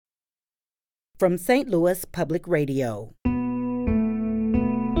from St. Louis Public Radio.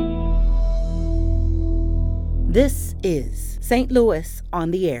 This is St. Louis on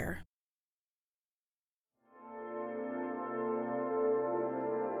the Air.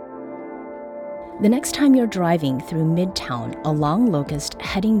 The next time you're driving through Midtown along Locust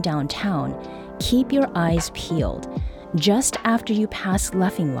heading downtown, keep your eyes peeled. Just after you pass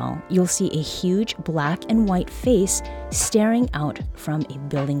Leffingwell, you'll see a huge black and white face staring out from a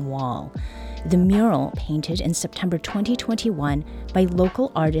building wall. The mural, painted in September 2021 by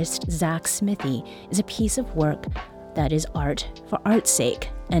local artist Zach Smithy, is a piece of work that is art for art's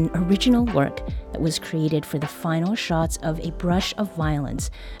sake, an original work that was created for the final shots of A Brush of Violence,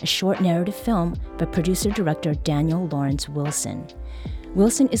 a short narrative film by producer-director Daniel Lawrence Wilson.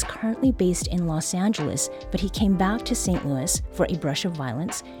 Wilson is currently based in Los Angeles, but he came back to St. Louis for A Brush of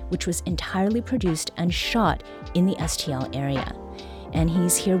Violence, which was entirely produced and shot in the STL area. And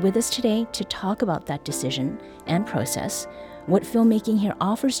he's here with us today to talk about that decision and process, what filmmaking here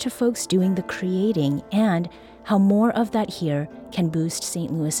offers to folks doing the creating, and how more of that here can boost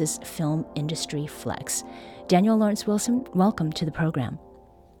St. Louis's film industry flex. Daniel Lawrence Wilson, welcome to the program.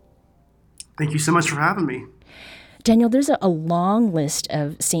 Thank you so much for having me. Daniel, there's a long list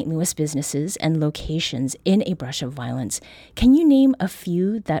of St. Louis businesses and locations in A Brush of Violence. Can you name a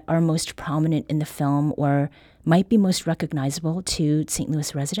few that are most prominent in the film or might be most recognizable to St.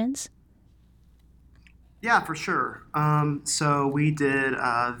 Louis residents? Yeah, for sure. So we did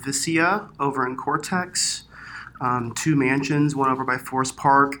Vicia over in Cortex, 2 mansions, one over by Forest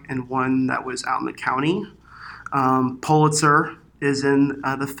Park and one that was out in the county. Pulitzer is in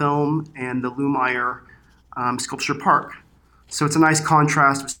the film, and the Lumiere Sculpture Park. So it's a nice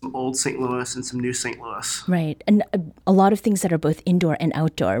contrast with some old St. Louis and some new St. Louis. Right. And a lot of things that are both indoor and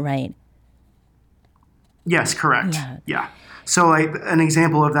outdoor, right? Yes, correct. Yeah. So like an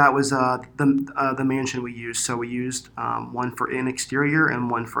example of that was the mansion we used. So we used one for an exterior and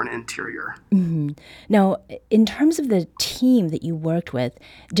one for an interior. Mm-hmm. Now, in terms of the team that you worked with,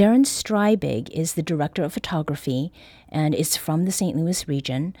 Darren Strybig is the director of photography and is from the St. Louis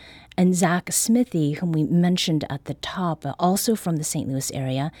region. And Zach Smithy, whom we mentioned at the top, also from the St. Louis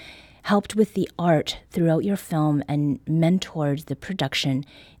area, helped with the art throughout your film and mentored the production,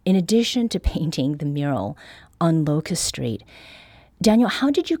 in addition to painting the mural on Locust Street. Daniel, how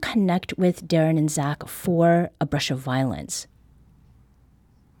did you connect with Darren and Zach for A Brush of Violence?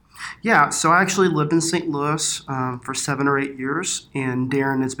 Yeah, so I actually lived in St. Louis for 7 or 8 years, and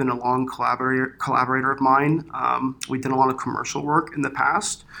Darren has been a long collaborator of mine. We did a lot of commercial work in the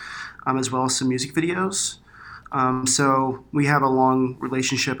past, as well as some music videos. So we have a long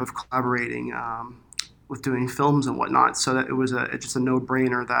relationship of collaborating with doing films and whatnot. So that it was just a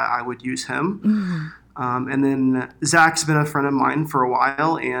no-brainer that I would use him. Mm-hmm. And then Zach's been a friend of mine for a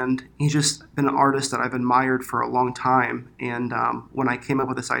while, and he's just been an artist that I've admired for a long time. And when I came up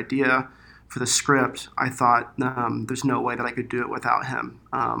with this idea for the script, I thought there's no way that I could do it without him,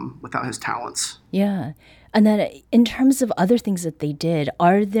 without his talents. Yeah. And then in terms of other things that they did,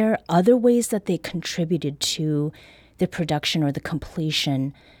 are there other ways that they contributed to the production or the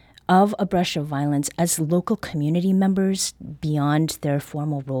completion of A Brush of Violence as local community members beyond their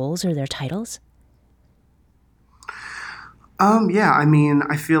formal roles or their titles? Yeah, I mean,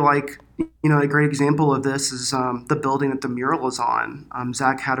 I feel like, a great example of this is the building that the mural is on.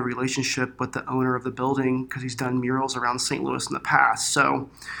 Zach had a relationship with the owner of the building because he's done murals around St. Louis in the past. So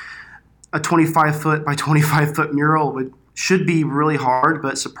a 25-foot by 25-foot mural should be really hard,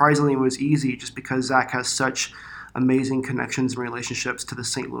 but surprisingly it was easy just because Zach has such amazing connections and relationships to the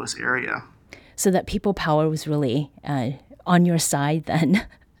St. Louis area. So that people power was really on your side then.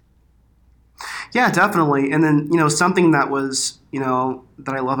 Yeah, definitely. And then, something that was,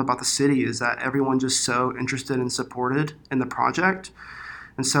 that I love about the city is that everyone's just so interested and supported in the project.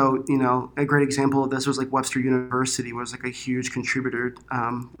 And so, a great example of this was like Webster University was like a huge contributor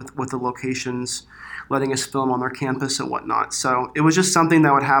with the locations, letting us film on their campus and whatnot. So it was just something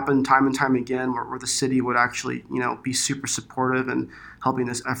that would happen time and time again where the city would actually, be super supportive and helping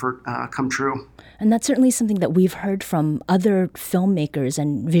this effort come true. And that's certainly something that we've heard from other filmmakers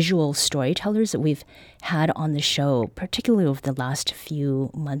and visual storytellers that we've had on the show, particularly over the last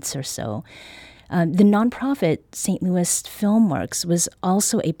few months or so. The nonprofit St. Louis FilmWorks was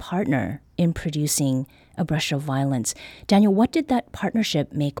also a partner in producing A Brush of Violence. Daniel, what did that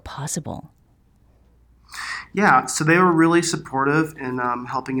partnership make possible? Yeah, so they were really supportive in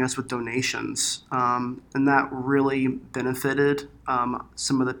helping us with donations, and that really benefited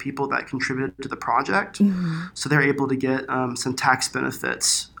some of the people that contributed to the project. Mm-hmm. So they're able to get some tax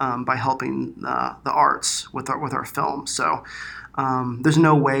benefits by helping the arts with our film. So there's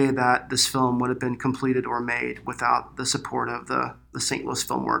no way that this film would have been completed or made without the support of the St. Louis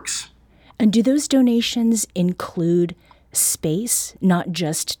Filmworks. And do those donations include space, not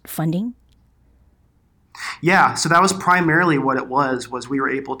just funding? Yeah, so that was primarily what it was we were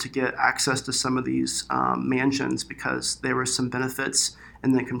able to get access to some of these mansions because there were some benefits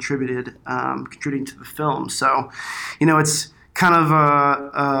and then contributing to the film. So, it's kind of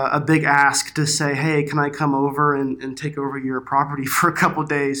a big ask to say, hey, can I come over and take over your property for a couple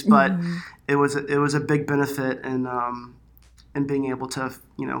days? But it was a big benefit in being able to,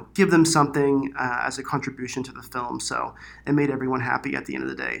 give them something as a contribution to the film. So it made everyone happy at the end of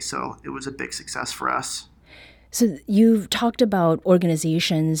the day. So it was a big success for us. So you've talked about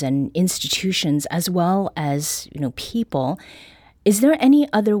organizations and institutions as well as, people. Is there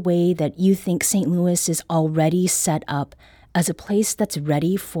any other way that you think St. Louis is already set up as a place that's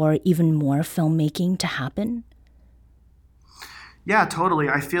ready for even more filmmaking to happen? Yeah, totally.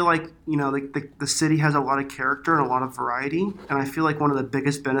 I feel like, the city has a lot of character and a lot of variety. And I feel like one of the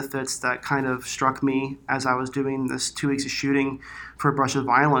biggest benefits that kind of struck me as I was doing this 2 weeks of shooting for A Brush of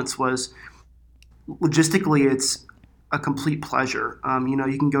Violence was logistically, it's a complete pleasure.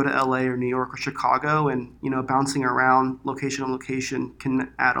 You can go to LA or New York or Chicago and, bouncing around location to location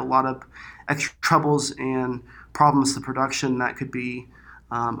can add a lot of extra troubles and problems to production that could be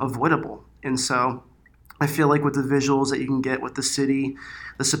avoidable. And so I feel like with the visuals that you can get with the city,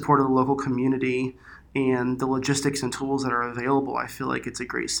 the support of the local community, and the logistics and tools that are available, I feel like it's a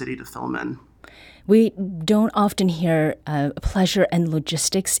great city to film in. We don't often hear pleasure and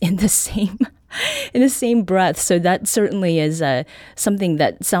logistics in the same breath. So that certainly is something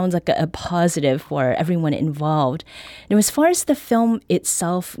that sounds like a positive for everyone involved. Now, as far as the film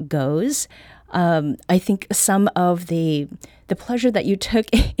itself goes, I think some of the pleasure that you took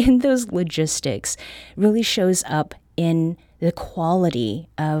in those logistics really shows up in the quality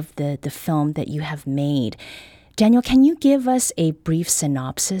of the film that you have made. Daniel, can you give us a brief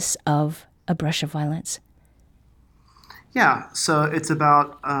synopsis of A Brush of Violence? Yeah, so it's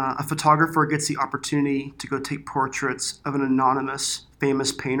about a photographer gets the opportunity to go take portraits of an anonymous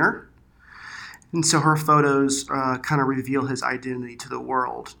famous painter. And so her photos kind of reveal his identity to the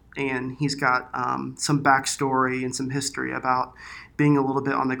world. And he's got some backstory and some history about being a little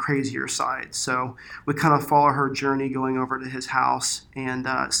bit on the crazier side. So we kind of follow her journey going over to his house and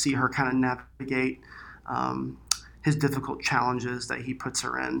see her kind of navigate his difficult challenges that he puts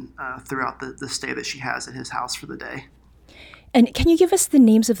her in throughout the stay that she has at his house for the day. And can you give us the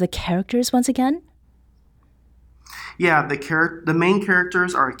names of the characters once again? Yeah, the main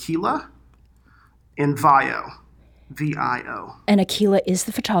characters are Aquila and Vio, V-I-O. And Aquila is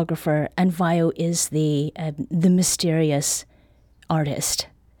the photographer, and Vio is the mysterious artist.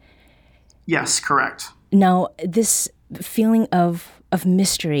 Yes, correct. Now, this feeling of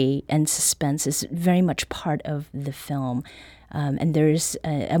mystery and suspense is very much part of the film. And there's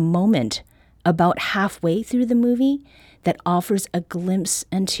a moment about halfway through the movie that offers a glimpse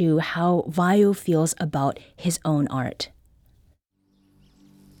into how Vio feels about his own art.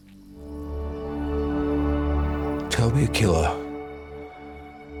 Tell me, Aquila,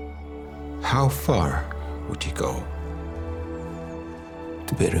 how far would you go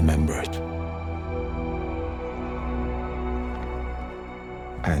to be remembered?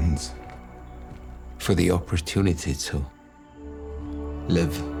 And for the opportunity to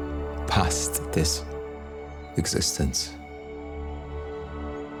live past this existence,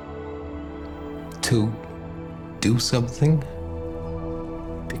 to do something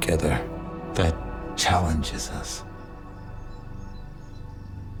together that challenges us.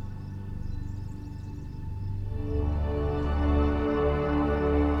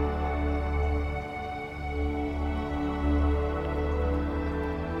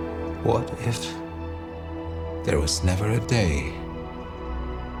 What if there was never a day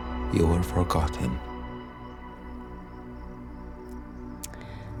you were forgotten?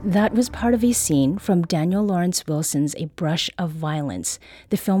 That was part of a scene from Daniel Lawrence Wilson's A Brush of Violence.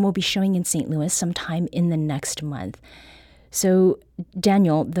 The film will be showing in St. Louis sometime in the next month. So,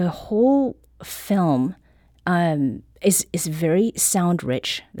 Daniel, the whole film is very sound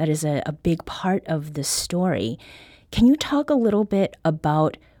rich. That is a big part of the story. Can you talk a little bit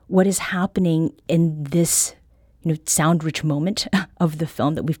about what is happening in this sound rich moment of the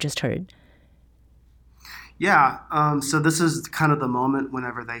film that we've just heard? Yeah, so this is kind of the moment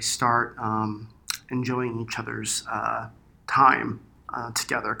whenever they start enjoying each other's time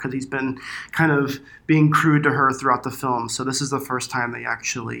together, because he's been kind of being crude to her throughout the film. So this is the first time they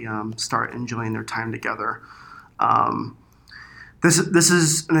actually start enjoying their time together. This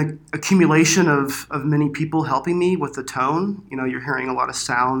is an accumulation of many people helping me with the tone. You know, you're hearing a lot of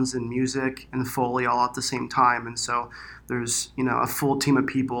sounds and music and Foley all at the same time, and so there's, you know, a full team of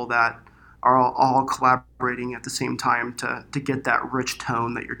people that are all collaborating at the same time to get that rich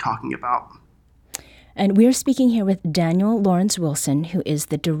tone that you're talking about. And we're speaking here with Daniel Lawrence Wilson, who is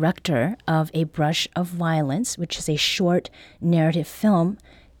the director of A Brush of Violence, which is a short narrative film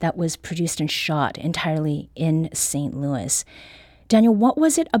that was produced and shot entirely in St. Louis. Daniel, what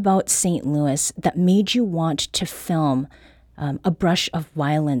was it about St. Louis that made you want to film A Brush of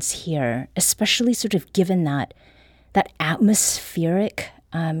Violence here, especially sort of given that atmospheric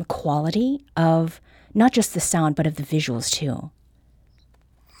quality of not just the sound, but of the visuals too?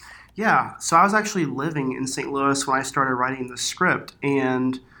 Yeah, so I was actually living in St. Louis when I started writing the script,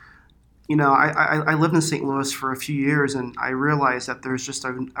 and you know, I lived in St. Louis for a few years, and I realized that there's just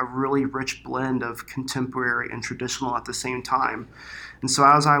a really rich blend of contemporary and traditional at the same time. And so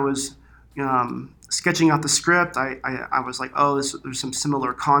as I was sketching out the script, I was like, oh, there's some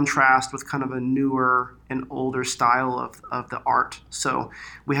similar contrast with kind of a newer and older style of the art. So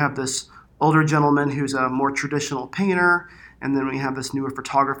we have this older gentleman who's a more traditional painter, and then we have this newer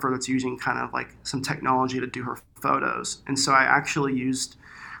photographer that's using kind of like some technology to do her photos. And so I actually used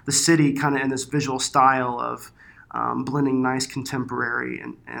the city kind of in this visual style of blending nice contemporary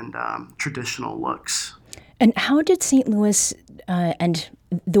and traditional looks. And how did St. Louis and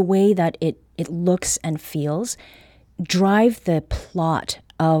the way that it looks and feels drive the plot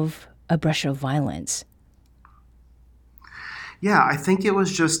of A Brush of Violence? Yeah, I think it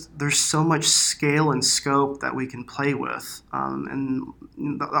was just there's so much scale and scope that we can play with. And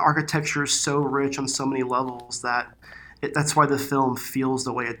the architecture is so rich on so many levels that that's why the film feels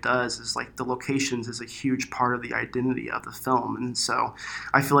the way it does. Is like the locations is a huge part of the identity of the film, and so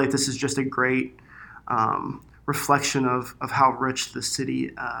I feel like this is just a great reflection of how rich the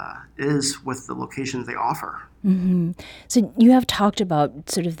city is with the locations they offer. Mm-hmm. So you have talked about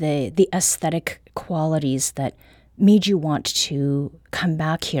sort of the aesthetic qualities that made you want to come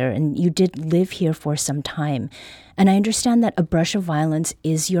back here, and you did live here for some time. And I understand that A Brush of Violence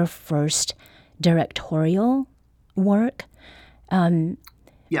is your first directorial work.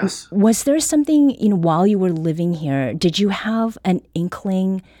 Yes. Was there something, while you were living here, did you have an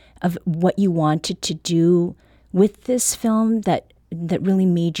inkling of what you wanted to do with this film that really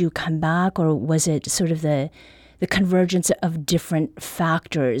made you come back, or was it sort of the convergence of different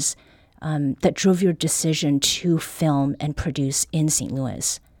factors that drove your decision to film and produce in St.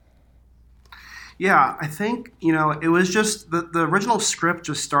 Louis? Yeah, I think, it was just the original script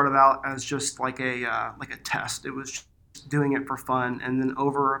just started out as just like a test. It was just doing it for fun, and then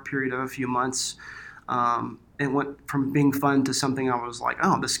over a period of a few months, it went from being fun to something I was like,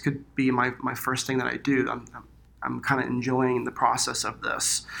 oh, this could be my first thing that I do. I'm kind of enjoying the process of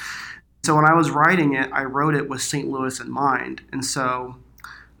this. So when I was writing it, I wrote it with St. Louis in mind, and so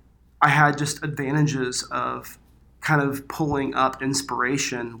I had just advantages of kind of pulling up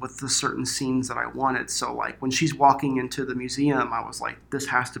inspiration with the certain scenes that I wanted. So like when she's walking into the museum, I was like, this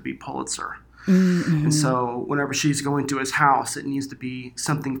has to be Pulitzer. Mm-hmm. And so whenever she's going to his house, it needs to be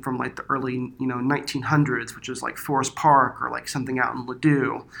something from like the early, 1900s, which is like Forest Park or like something out in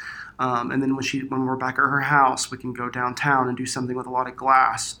Ladue. And then when we're back at her house, we can go downtown and do something with a lot of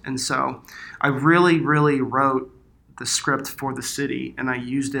glass. And so I really, really wrote the script for the city, and I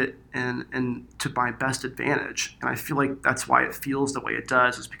used it and to my best advantage. And I feel like that's why it feels the way it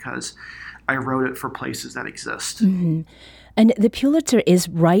does, is because I wrote it for places that exist. Mm-hmm. And the Pulitzer is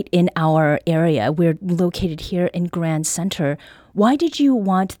right in our area. We're located here in Grand Center. Why did you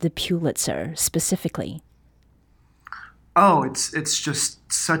want the Pulitzer specifically? Oh, it's just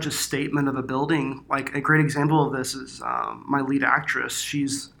such a statement of a building. Like a great example of this is my lead actress.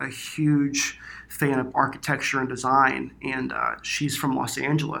 She's a huge fan of architecture and design, and she's from Los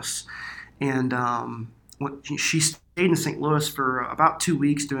Angeles. And she stayed in St. Louis for about 2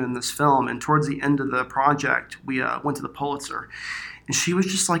 weeks doing this film, and towards the end of the project, we went to the Pulitzer. And she was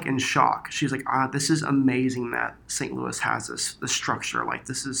just like in shock. She's like, this is amazing that St. Louis has this structure. Like,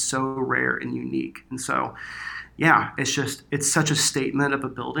 this is so rare and unique. And so, yeah, it's such a statement of a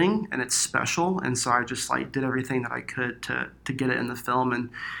building, and it's special. And so I just like did everything that I could to get it in the film, and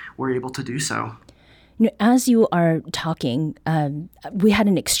we're able to do so. As you are talking, we had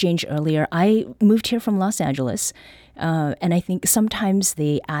an exchange earlier. I moved here from Los Angeles, and I think sometimes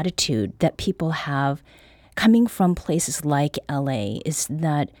the attitude that people have coming from places like LA is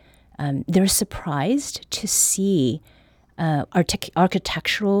that they're surprised to see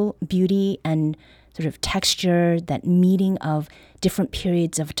architectural beauty and sort of texture, that meeting of different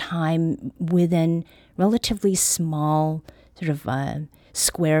periods of time within relatively small sort of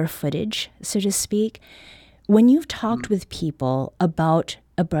square footage, so to speak. When you've talked with people about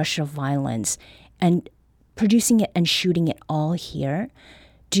A Brush of Violence and producing it and shooting it all here,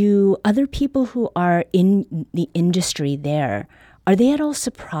 do other people who are in the industry there, are they at all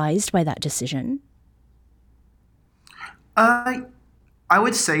surprised by that decision? I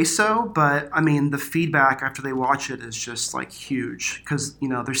would say so, but I mean, the feedback after they watch it is just like huge because,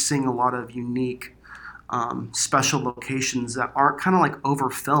 they're seeing a lot of unique, special locations that aren't kind of like over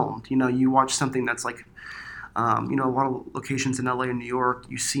filmed. You watch something that's like, a lot of locations in LA and New York,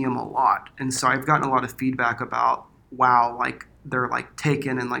 you see them a lot. And so I've gotten a lot of feedback about, wow, like they're like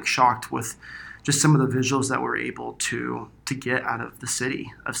taken and like shocked with just some of the visuals that we're able to get out of the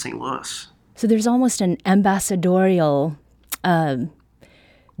city of St. Louis. So there's almost an ambassadorial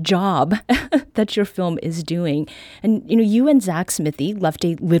job that your film is doing. And, you and Zach Smithy left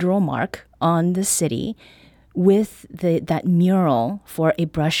a literal mark on the city with that mural for A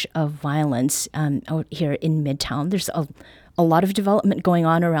Brush of Violence out here in Midtown. There's a lot of development going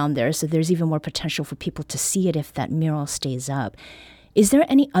on around there, so there's even more potential for people to see it if that mural stays up. Is there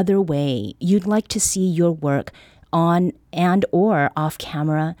any other way you'd like to see your work on and or off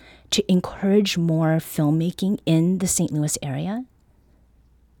camera to encourage more filmmaking in the St. Louis area?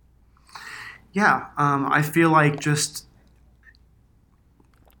 Yeah, I feel like just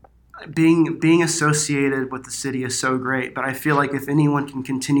being associated with the city is so great, but I feel like if anyone can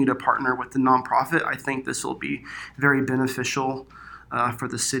continue to partner with the nonprofit, I think this will be very beneficial for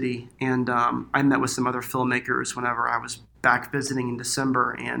the city. And I met with some other filmmakers whenever I was back visiting in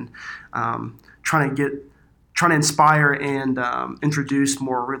December and trying to inspire and introduce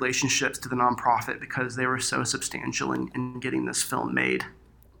more relationships to the nonprofit because they were so substantial in getting this film made.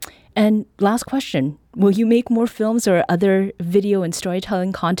 And last question, will you make more films or other video and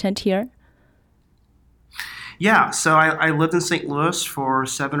storytelling content here? Yeah, so I lived in St. Louis for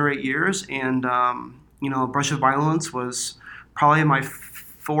 7 or 8 years, and A Brush of Violence was probably my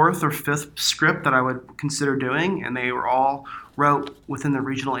 4th or 5th script that I would consider doing, and they were all wrote within the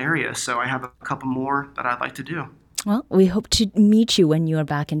regional area, so I have a couple more that I'd like to do. Well, we hope to meet you when you are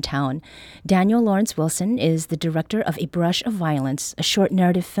back in town. Daniel Lawrence Wilson is the director of A Brush of Violence, a short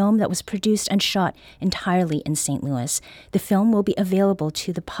narrative film that was produced and shot entirely in St. Louis. The film will be available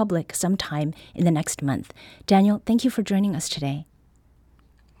to the public sometime in the next month. Daniel, thank you for joining us today.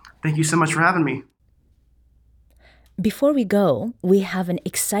 Thank you so much for having me. Before we go, we have an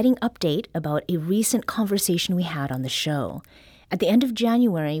exciting update about a recent conversation we had on the show. At the end of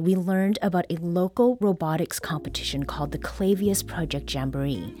January, we learned about a local robotics competition called the Clavius Project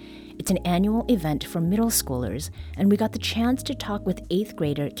Jamboree. It's an annual event for middle schoolers, and we got the chance to talk with 8th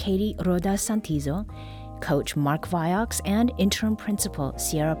grader Katie Rodas Santizo, coach Mark Viox, and interim principal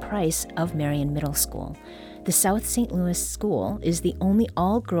Sierra Price of Marion Middle School. The South St. Louis school is the only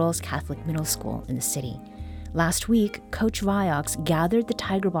all-girls Catholic middle school in the city. Last week, Coach Viox gathered the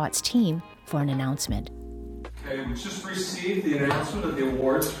Tigerbots team for an announcement. Okay, we just received the announcement of the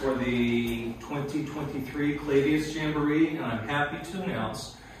awards for the 2023 Clavius Jamboree, and I'm happy to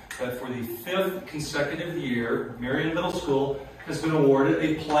announce that for the 5th consecutive year, Marion Middle School has been awarded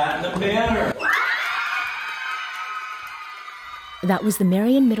a Platinum Banner. That was the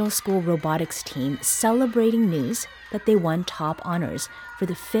Marion Middle School robotics team celebrating news that they won top honors for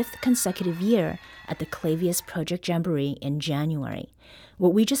the 5th consecutive year at the Clavius Project Jamboree in January.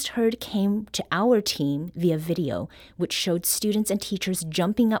 What we just heard came to our team via video, which showed students and teachers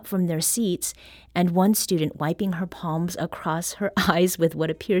jumping up from their seats and one student wiping her palms across her eyes with what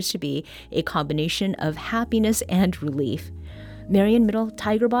appears to be a combination of happiness and relief. Marion Middle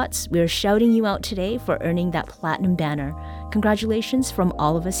Tigerbots, we are shouting you out today for earning that Platinum Banner. Congratulations from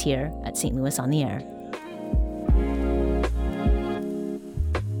all of us here at St. Louis on the Air.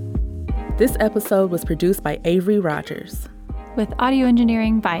 This episode was produced by Avery Rogers, with audio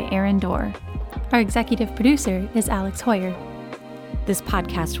engineering by Aaron Dorr. Our executive producer is Alex Hoyer. This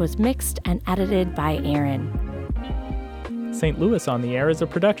podcast was mixed and edited by Aaron. St. Louis on the Air is a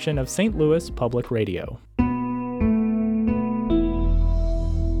production of St. Louis Public Radio.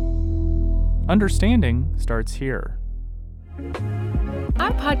 Understanding starts here.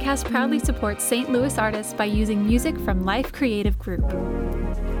 Our podcast proudly supports St. Louis artists by using music from Life Creative Group.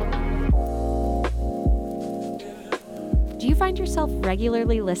 Do you find yourself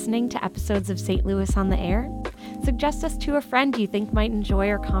regularly listening to episodes of St. Louis on the Air? Suggest us to a friend you think might enjoy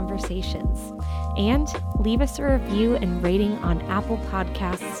our conversations. And leave us a review and rating on Apple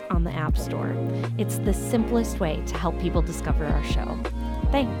Podcasts on the App Store. It's the simplest way to help people discover our show.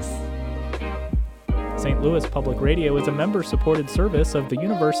 Thanks. St. Louis Public Radio is a member-supported service of the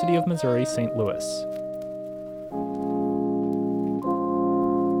University of Missouri St. Louis.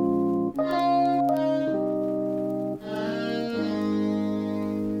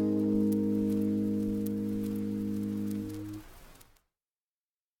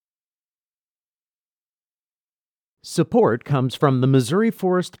 Support comes from the Missouri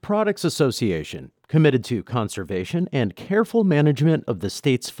Forest Products Association, committed to conservation and careful management of the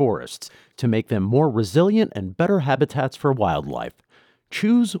state's forests to make them more resilient and better habitats for wildlife.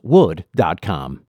 ChooseWood.com.